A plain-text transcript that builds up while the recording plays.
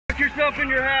yourself in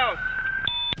your house.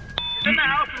 Get in the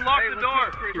house and lock the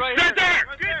door. Right here.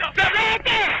 Right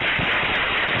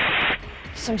there!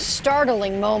 Some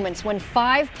startling moments when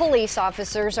 5 police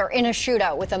officers are in a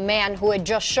shootout with a man who had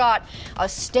just shot a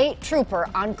state trooper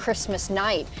on Christmas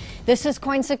night. This is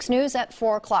KOIN 6 News at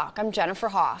 4 o'clock. I'm Jennifer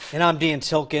Hoff. And I'm Dean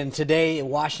Tilken. Today,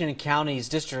 Washington County's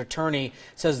district attorney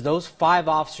says those 5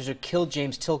 officers who killed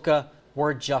James Tylka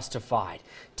were justified.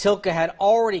 Tylka had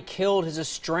already killed his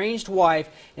estranged wife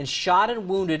and shot and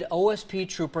wounded OSP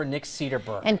Trooper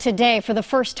Cederberg. And today, for the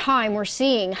first time, we're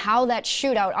seeing how that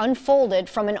shootout unfolded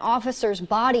from an officer's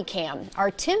body cam. Our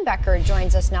Tim Becker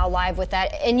joins us now live with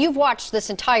that. And you've watched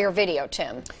this entire video,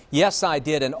 Tim. Yes, I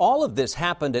did. And all of this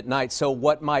happened at night, so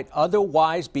what might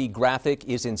otherwise be graphic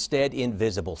is instead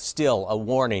invisible. Still, a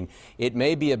warning. It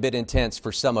may be a bit intense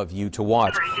for some of you to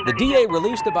watch. The DA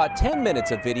released about 10 minutes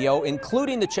of video,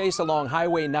 including the chase along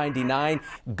Highway 99,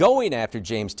 going after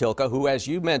James Tylka, who, as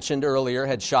you mentioned earlier,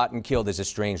 had shot and killed his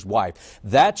estranged wife.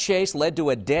 That chase led to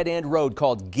a dead-end road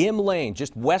called Gim Lane,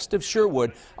 just west of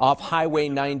Sherwood, off Highway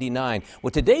 99.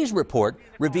 Well, today's report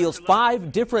reveals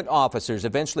 5 different officers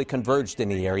eventually converged in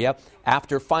the area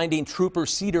after finding Trooper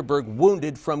Cederberg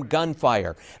wounded from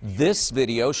gunfire. This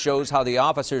video shows how the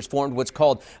officers formed what's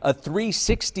called a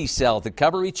 360 cell to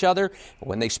cover each other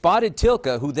when they spotted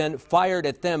Tylka, who then fired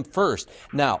at them first.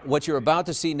 Now, what you're about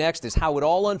to see next is how it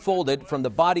all unfolded from the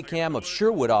body cam of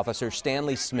Sherwood officer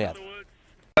Stanley Smith.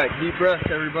 All right, deep breath,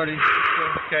 everybody.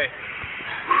 Okay.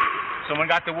 Someone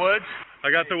got the woods? I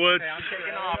got the woods. Okay, I'm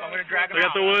taking off. I'm going to drag him out. I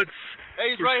got the woods.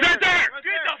 Hey, he's right here. Right there!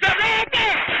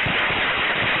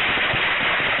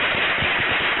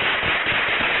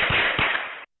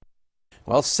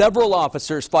 Well, several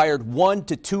officers fired 1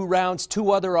 to 2 rounds.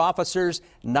 2 other officers,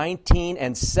 19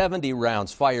 and 70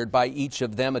 rounds fired by each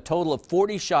of them. A total of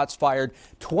 40 shots fired.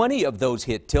 20 of those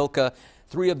hit Tylka.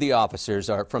 3 of the officers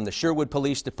are from the Sherwood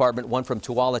Police Department, 1 from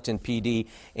Tualatin PD,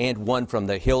 and 1 from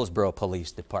the Hillsborough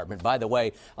Police Department. By the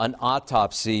way, an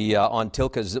autopsy on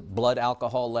Tylka's blood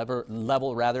alcohol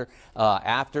level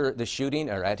after the shooting,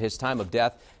 or at his time of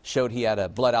death, showed he had a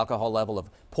blood alcohol level of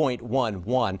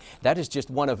 0.11. That is just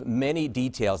one of many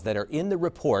details that are in the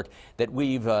report that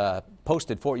we've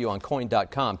posted for you on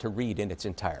KOIN.com to read in its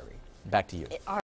entirety. Back to you.